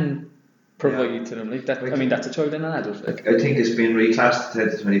you can provide to them? Like that, I mean, that's a child and an adult. Like. I think it's been reclassed to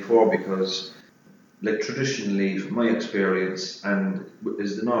 10 to 24 because, like, traditionally, from my experience, and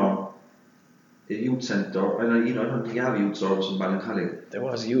is the norm, a youth centre, and I don't think you have a youth service in Ballincollig. There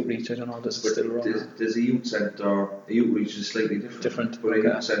was a youth reach, I don't know, this is still wrong. There's a youth centre, a youth reach is slightly different. But a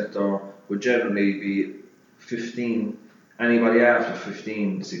youth centre would generally be 15, anybody after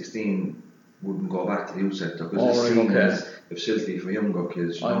 15, 16 wouldn't go back to the youth centre because it's seen as a facility for younger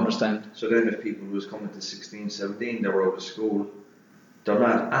kids. I understand. So then if people was coming to 16, 17, they were out of school, they're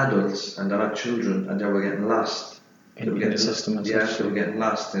not adults and they're not children and they were getting lost in the system and stuff. Yeah, they were getting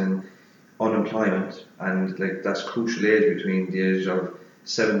lost in unemployment, and like that's crucial age between the age of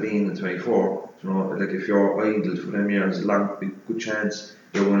 17 and 24. You know, like if you're idle for them years, good chance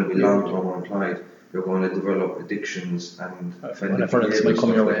you're going to be long-term unemployed. You're going to develop addictions and whatever else might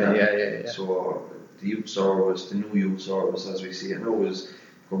come your way. Yeah. So the youth service, the new youth service, as we see it now, is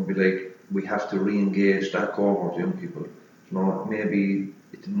going to be like we have to re-engage that cohort of young people. You know, maybe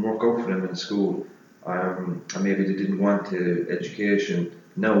it didn't work out for them in school, and maybe they didn't want to education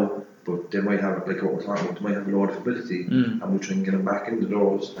now. But they might have, like what we're talking about, they might have a lot of ability, and we try and get them back in the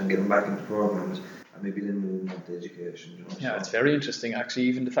doors and get them back into programs, and maybe then move them on to education. You know, yeah, it's very interesting actually,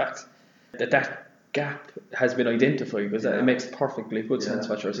 even the fact that gap has been identified, because it makes perfectly good sense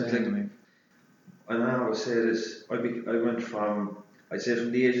what you're saying to me. And I always say this, I went from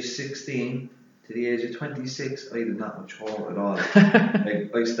the age of 16 to the age of 26, I did not mature at all.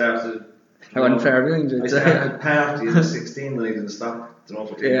 I started... I wasn't fair behind you. I started partying at 16 and I didn't stop.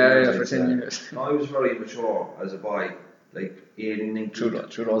 For 10 years. For 10 years. No, I was very immature as a boy, like 18, 19.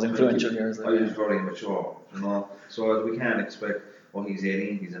 Through those influential years. I was very immature, you know. So we can't expect, he's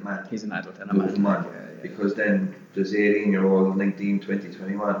 18, he's a man. He's an adult and a man. Because then there's 18-year-old, 19, 20,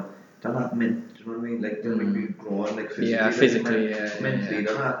 21, they're not meant, do you know what I mean? Like, they might be growing, like, physically. Yeah, physically, yeah. Mentally,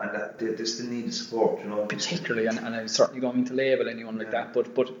 they're not, and that, they still need the support, you know. Particularly, and I certainly don't mean to label anyone like that,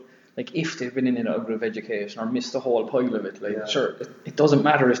 but like, if they've been in and out of education or missed the whole pile of it, like, sure, it doesn't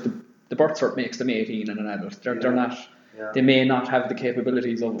matter if the birth cert makes them 18 and an adult. They're not. Yeah. They may not have the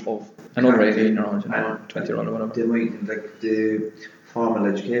capabilities of another 18-year-old, 20-year-old or whatever. They might, like, the formal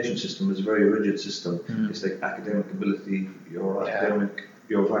education system is a very rigid system. It's like academic ability, you're academic,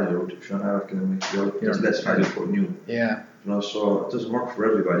 you're valued. If you're not academic, you're less valued for you. Yeah. You know, so it doesn't work for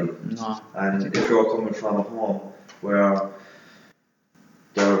everybody. No. And if you're coming from a home where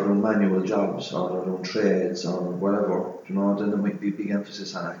they're doing manual jobs or they're doing trades or whatever, you know, then there might be a big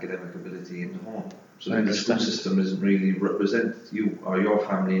emphasis on academic ability in the home. So then the school system doesn't really represent you or your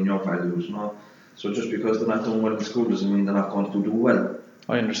family and your values, you know. So just because they're not doing well in school doesn't mean they're not going to do well.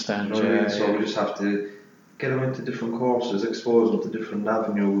 I understand. You know what I mean? So we just have to get them into different courses, expose them to different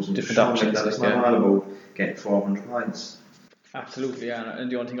avenues, and different options. That it's not all about getting 400 points. Absolutely, yeah. And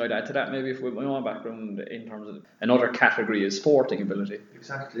the only thing I'd add to that, maybe with my own background, in terms of another category is sporting ability.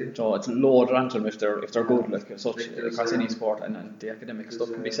 Exactly. So it's loaded onto them if they're good, like such across any sport, and the academic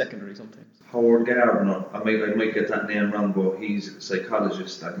stuff can be secondary sometimes. Howard Gardner, I might get that name wrong, but he's a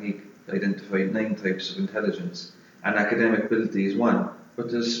psychologist and he identified 9 types of intelligence, and academic ability is one. But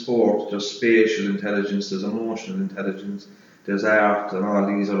there's sport, there's spatial intelligence, there's emotional intelligence, there's art and all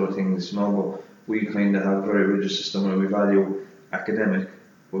these other things, you know. But we kind of have a very rigid system where we value academic,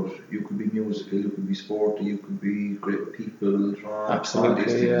 but you could be musical, you could be sporty, you could be great with people, absolutely, all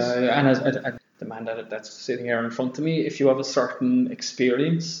these things. And as the man that's sitting here in front of me, if you have a certain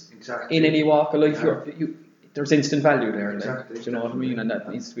experience in any walk of life, there's instant value there. Like, do you know what I mean? And that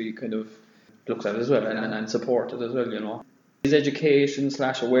needs to be kind of looked at as well and supported as well, you know. Is education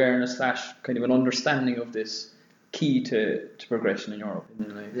 / awareness / kind of an understanding of this key to progression in your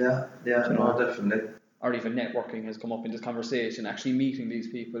opinion? Like, definitely. Or even networking has come up in this conversation, actually meeting these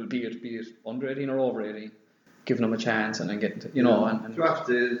people, be it under 18 or over 18, giving them a chance and then getting to, you know. And you have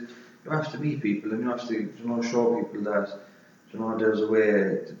to meet people, and you have to, you know, show people that, you know, there's a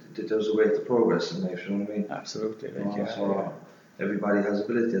way to progress in life, you know what I mean? Absolutely. Everybody has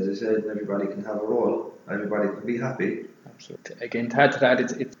ability, as I said, and everybody can have a role, everybody can be happy. Absolutely. Again, to add to that,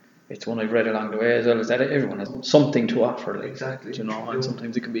 it's one I've read along the way as well, is that everyone has something to offer. Like, exactly. You know, and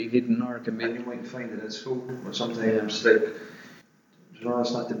sometimes it can be hidden or it can be... And you might find it in school, but sometimes, like, you know,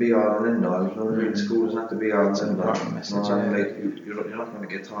 it's not the be all and end all, you know what I mean? School is not the be all and end all. Like, you're not going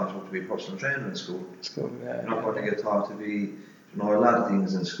to get taught how to be a personal trainer in school. You're not going to get taught to be, you know, a lot of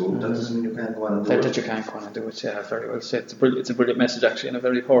things in school. That doesn't mean you can't go on and do it. That you can't go on and do it, yeah, very well said. It's a brilliant message, actually, and a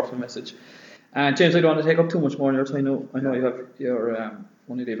very powerful message. And James, I don't want to take up too much more of your time. I know you have your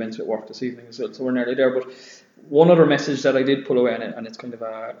one of the events at work this evening as well, so we're nearly there. But one other message that I did pull away, and it's kind of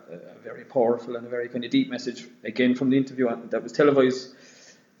a very powerful and a very kind of deep message, again from the interview that was televised.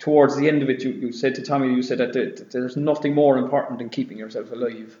 Towards the end of it, you said to Tommy, that there's nothing more important than keeping yourself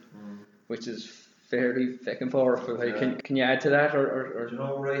alive, which is fairly fucking powerful. Like, can you add to that, or do you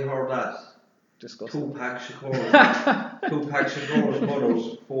know where I heard that? Discuss Tupac Shakur's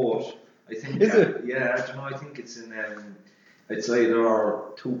mother's quote. I think is it? Yeah, do you know, I think it's in it's either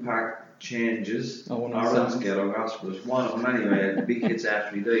Tupac Changes or Ghetto Gospels. One of them anyway. The big hits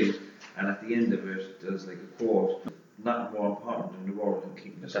after he died, and at the end of it, there's like a quote: "Nothing more important in the world than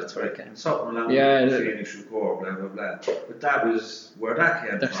keeping yourself." That's right. Something along with Phoenix Shakur, blah blah blah. But that was where that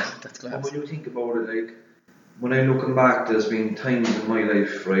came from. That's class. And when you think about it, like, when I'm looking back, there's been times in my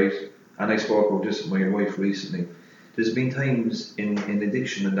life, right? And I spoke about this with my wife recently. There's been times in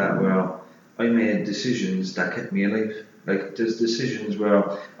addiction and that where I made decisions that kept me alive. Like, there's decisions where,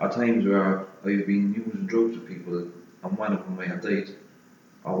 at times where I've been using drugs with people, and one of them might have died,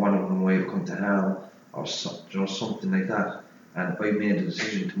 or one of them might have come to harm, or something like that. And I made a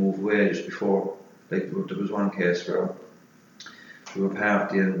decision to move away just before. Like, there was one case where we were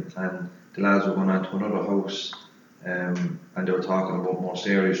partying, and the lads were going on to another house, and they were talking about more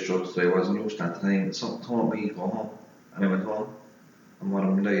serious drugs that I wasn't used to at the time. And something told me to go home, and I went home, and one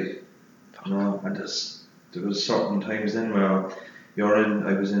of them died. You know, and there was certain times then where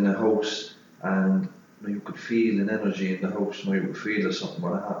I was in a house, and you could feel an energy in the house, and you could feel that something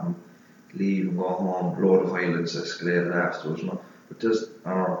would happen, leave and go home, load of violence escalated afterwards, you know. But there's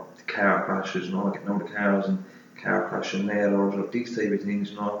the car crashes, you know, getting out of the cars and car crashing there, or these type of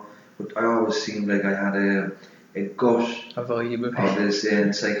things, you know. But I always seemed like I had a gut, or they say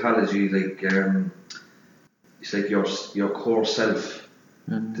in psychology, like, it's like your core self.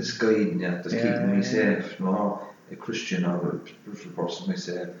 This guiding you, that's keeping me safe. You know, a Christian or a spiritual person may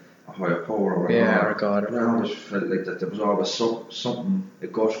say, a higher power or or God. I always felt like that there was always something, a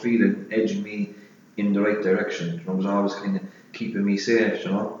gut feeling edging me in the right direction. It was always kind of keeping me safe,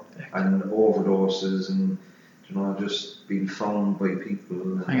 and overdoses and just being found by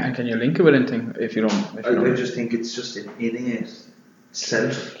people. And can you link it with anything if you don't? I just think it's just an innate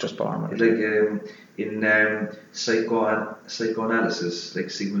self. Just born with it. Like in psychoanalysis, like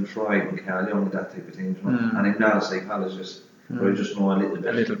Sigmund Freud and Carl Jung, that type of thing. And I'm not a psychologist, but I just know a little bit.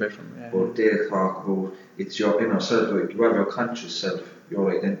 A little bit from. But they talk about it's your inner self, like you have your conscious self,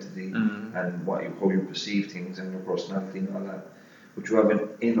 your identity, and how you perceive things and your personality and all that. But you have an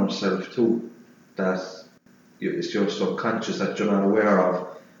inner self too, that it's your subconscious that you're not aware of,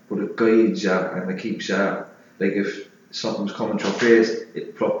 but it guides you and it keeps you, like if something's coming to your face,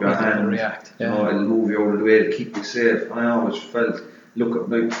 it'll plop your hand, react. It'll move you out of the way to keep you safe. And I always felt,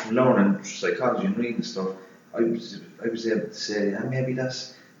 like from learning psychology and reading stuff, I was able to say, maybe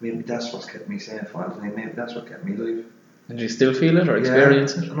that's what's kept me safe all the time, maybe that's what kept me alive. And do you still feel it or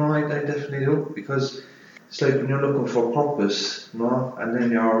experience it? No, I definitely do, because it's like when you're looking for purpose, and then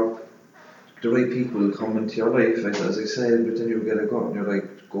the right people come into your life, as I said, but then you get a gut and you're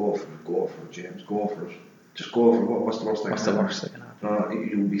like, go for it, James, go for it. Just go for it. What's the worst that can happen?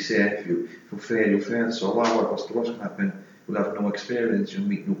 You'll be safe. You fail, you fail. So what's the worst that can happen? You'll have no experience, you'll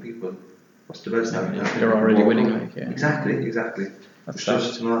meet new people. What's the best that can happen? You're already winning, Exactly. It's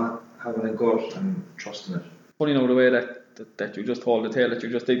just not having a gut and trusting it. Funny the way that you just told the tale that you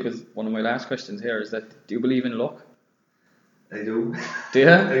just did, because one of my last questions here is that, do you believe in luck? I do. Do you?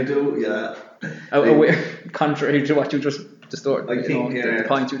 I do, yeah. Contrary to what you just distorted, I think the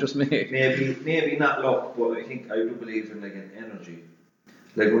point you just made. Maybe not luck, but I think I do believe in like an energy.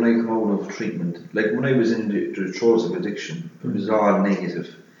 Like when I come out of treatment, like when I was in the throes of addiction, it was all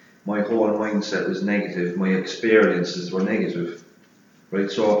negative. My whole mindset was negative. My experiences were negative, right?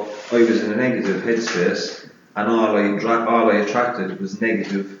 So I was in a negative headspace, and all I attracted was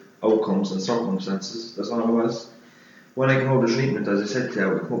negative outcomes and circumstances. That's all it was. When I come out of treatment, as I said to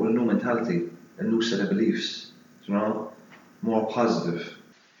you, I come out with a new mentality, a new set of beliefs, more positive.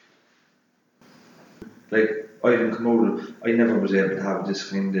 Like, I didn't come out I never was able to have this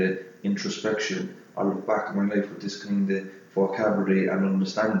kind of introspection. I look back at my life with this kind of vocabulary and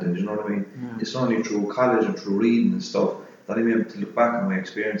understanding, you know what I mean? Yeah. It's only through college and through reading and stuff that I'm able to look back at my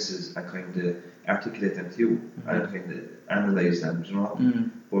experiences and kind of articulate them to you and kind of analyse them,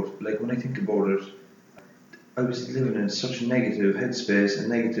 But like when I think about it, I was living in such a negative headspace and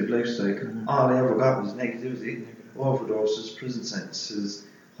negative lifestyle. All I ever got was negativity, overdoses, prison sentences,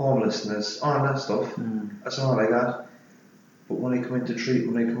 homelessness, all that stuff. That's all I got. But when I come out of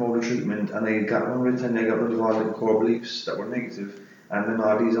treatment and I got rid of all the core beliefs that were negative, and then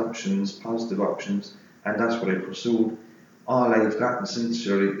all these options, positive options, and that's what I pursued. All I've gotten since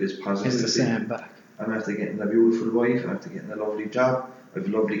is positivity. It's the same back. I'm after getting a beautiful wife, I'm after getting a lovely job, I've a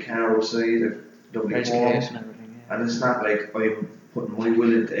lovely car outside, I've lovely education, home, everything. Yeah. And it's not like I'm putting my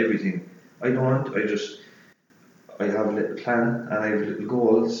will into everything. I don't. I have a little plan and I have little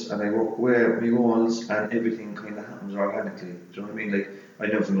goals and I work away at my goals and everything kind of happens organically. Do you know what I mean? Like, I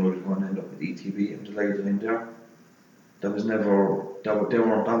never knew I was going to end up with ETB. I'm delighted I'm there. They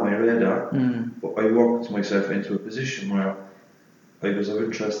weren't on my radar, but I worked myself into a position where I was of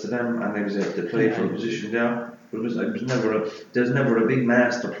interest to them and I was able to play for a position there. But there's never a big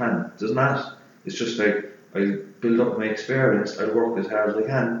master plan. There's not. It's just like I build up my experience, I work as hard as I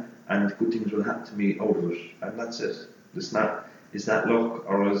can, and good things will happen to me out of it, and that's it. It's not. Is that luck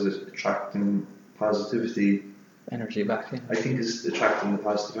or is it attracting positivity? Energy back in. I think it's attracting the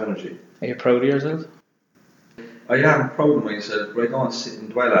positive energy. Are you proud of yourself? I am proud of myself, but I don't sit and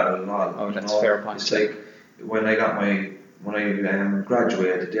dwell at it at all. Oh, that's a fair point. It's like when I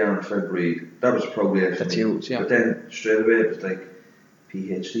graduated there in February, that was probably it. That's huge, yeah. But then straight away it was like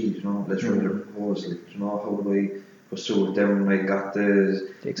PhD, let's write a proposal, how do I pursue it? Then when I got the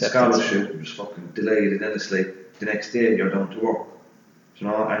scholarship, it was fucking delayed, and then it's like the next day you're down to work,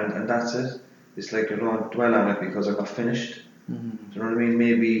 and that's it. It's like you don't dwell on it because I'm not finished. Do you know what I mean?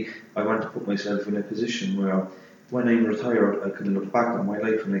 Maybe I want to put myself in a position where when I'm retired, I can look back on my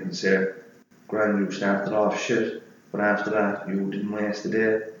life and I can say, "Grand, you started off shit, but after that you didn't waste a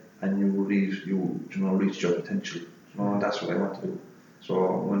day, and you reached your potential." And that's what I want to do. So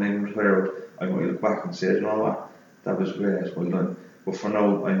when I'm retired, I might look back and say, "You know what? That was great, well done." But for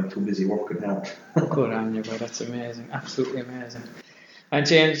now, I'm too busy working hard. Good on you, boy. That's amazing. Absolutely amazing. And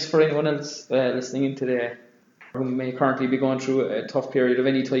James, for anyone else listening in today who may currently be going through a tough period of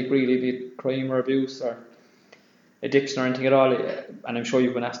any type, really, be it crime or abuse or addiction or anything at all, and I'm sure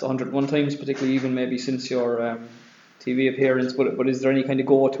you've been asked 101 times, particularly even maybe since your TV appearance, but is there any kind of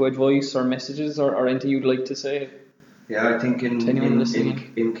go-to advice or messages or anything you'd like to say? Yeah, I think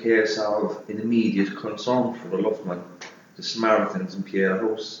in case of an immediate concern for the loved one, the Samaritans in Pierre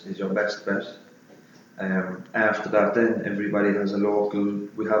House is your best bet. After that, then everybody has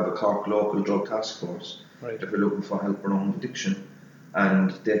we have a Cork local drug task force. Right. If we're looking for help around addiction,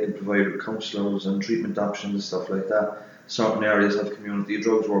 and they can provide counsellors and treatment options and stuff like that. Certain areas have community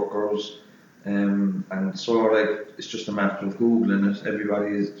drugs workers, and so like it's just a matter of googling it.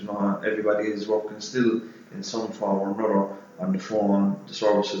 Everybody is working still in some form or another on the phone. The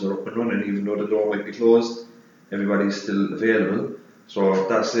services are up and running, even though the door might be closed. Everybody's still available. So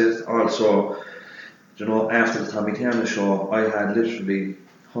that's it. Also, after the Tommy Tiernan show, I had literally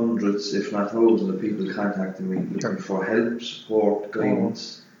hundreds, if not thousands, of people contacting me looking for help, support,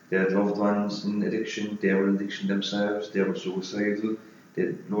 guidance. They had loved ones in addiction, they were in addiction themselves, they were suicidal, they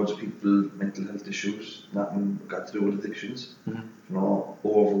had loads of people, mental health issues, nothing got to do with addictions.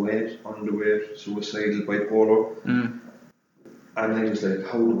 Overweight, underweight, suicidal, bipolar. And I was like,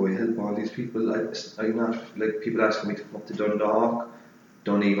 how do I help all these people? I'm not, like, people asking me to come up to Dundalk,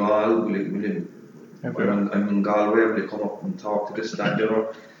 Donegal, I'm in Galway, will you come up and talk to this,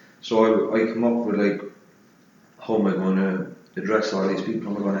 that, So I come up with like, how am I going to address all these people,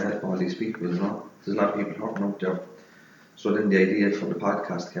 how am I going to help all these people, There's a lot of people hurting out there. So then the idea for the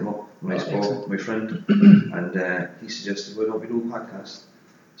podcast came up when I spoke to my friend, and he suggested, why don't we do a podcast?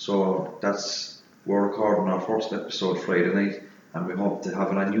 So we're recording our first episode Friday night, and we hope to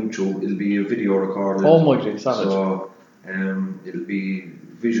have it on YouTube. It'll be a video recorded. Oh my God, so it'll be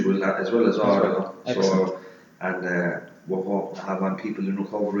visual as well as audio. So, and we'll hope to have on people in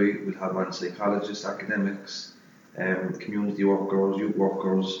recovery. We'll have on psychologists, academics, community workers, youth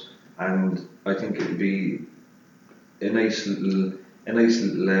workers, and I think it'll be a nice little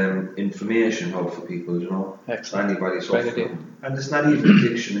information hub for people, Excellent. Anybody suffering. And it's not even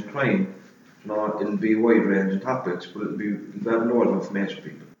addiction and crime. It'll be a wide range of topics, but it'll have a lot of information for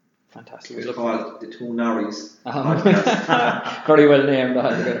people. Fantastic. It's called The Two Norries. Very well named,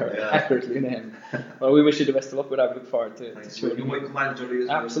 accurately named. Well, we wish you the best of luck with that. We look forward to you. You might come on, Jerry, as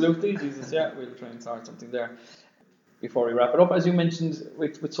well. Absolutely, Jesus, yeah. We'll try and start something there. Before we wrap it up, as you mentioned,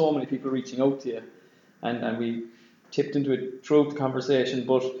 with so many people reaching out to you, and we tipped into it throughout the conversation,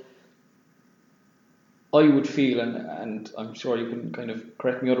 but I would feel, and I'm sure you can kind of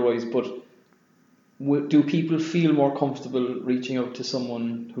correct me otherwise, but do people feel more comfortable reaching out to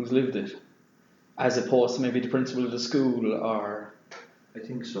someone who's lived it, as opposed to maybe the principal of the school or? I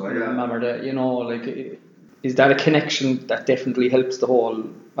think so. Yeah. Mum or dad, is that a connection that definitely helps the whole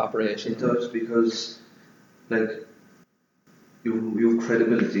operation? It does, because you've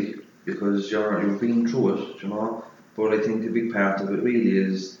credibility because you've been through it, But I think the big part of it really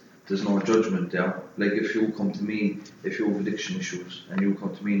is there's no judgment there. Like if you come to me, if you have addiction issues, and you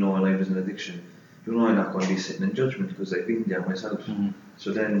come to me knowing I was in addiction, I'm not going to be sitting in judgment because I've been there myself. Mm-hmm.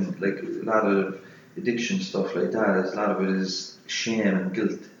 So then, like a lot of addiction stuff like that, a lot of it is shame and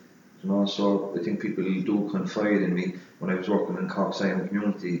guilt. So I think people do confide in me. When I was working in Cork Simon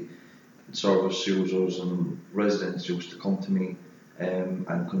community, service users and residents used to come to me and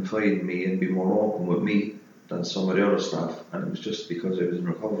confide in me and be more open with me than some of the other staff, and it was just because I was in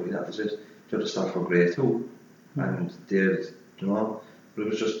recovery, that was it. The other staff were great too, and but it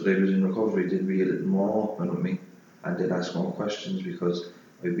was just that I was in recovery, they'd be a little more open with me, and they'd ask more questions because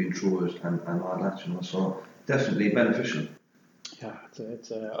I've been through it and all that, so definitely beneficial. Yeah,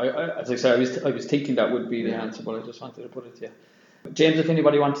 as I said, I was thinking that would be the answer, but I just wanted to put it to you. James, if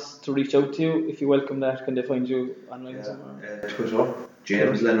anybody wants to reach out to you, if you welcome that, can they find you online somewhere? Twitter,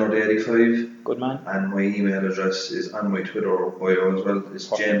 James Leonard 85. Good man. And my email address is on my Twitter bio as well. It's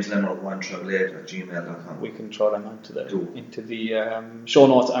jamesleonard188@gmail.com. We can throw them into the show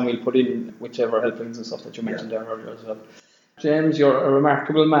notes, and we'll put in whichever helplines and stuff that you mentioned there earlier as well. James, you're a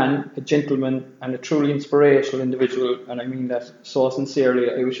remarkable man, a gentleman, and a truly inspirational individual, and I mean that so sincerely.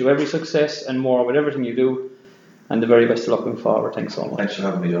 I wish you every success and more with everything you do. And the very best of luck going forward. Thanks so much. Thanks for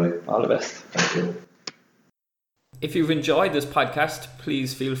having me, Johnny. All the best. Thank you. If you've enjoyed this podcast,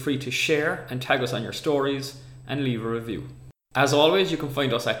 please feel free to share and tag us on your stories and leave a review. As always, you can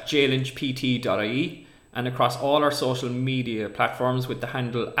find us at jlynchpt.ie and across all our social media platforms with the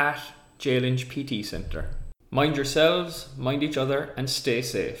handle @jlynchptcentre. Mind yourselves, mind each other, and stay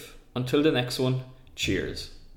safe. Until the next one, cheers.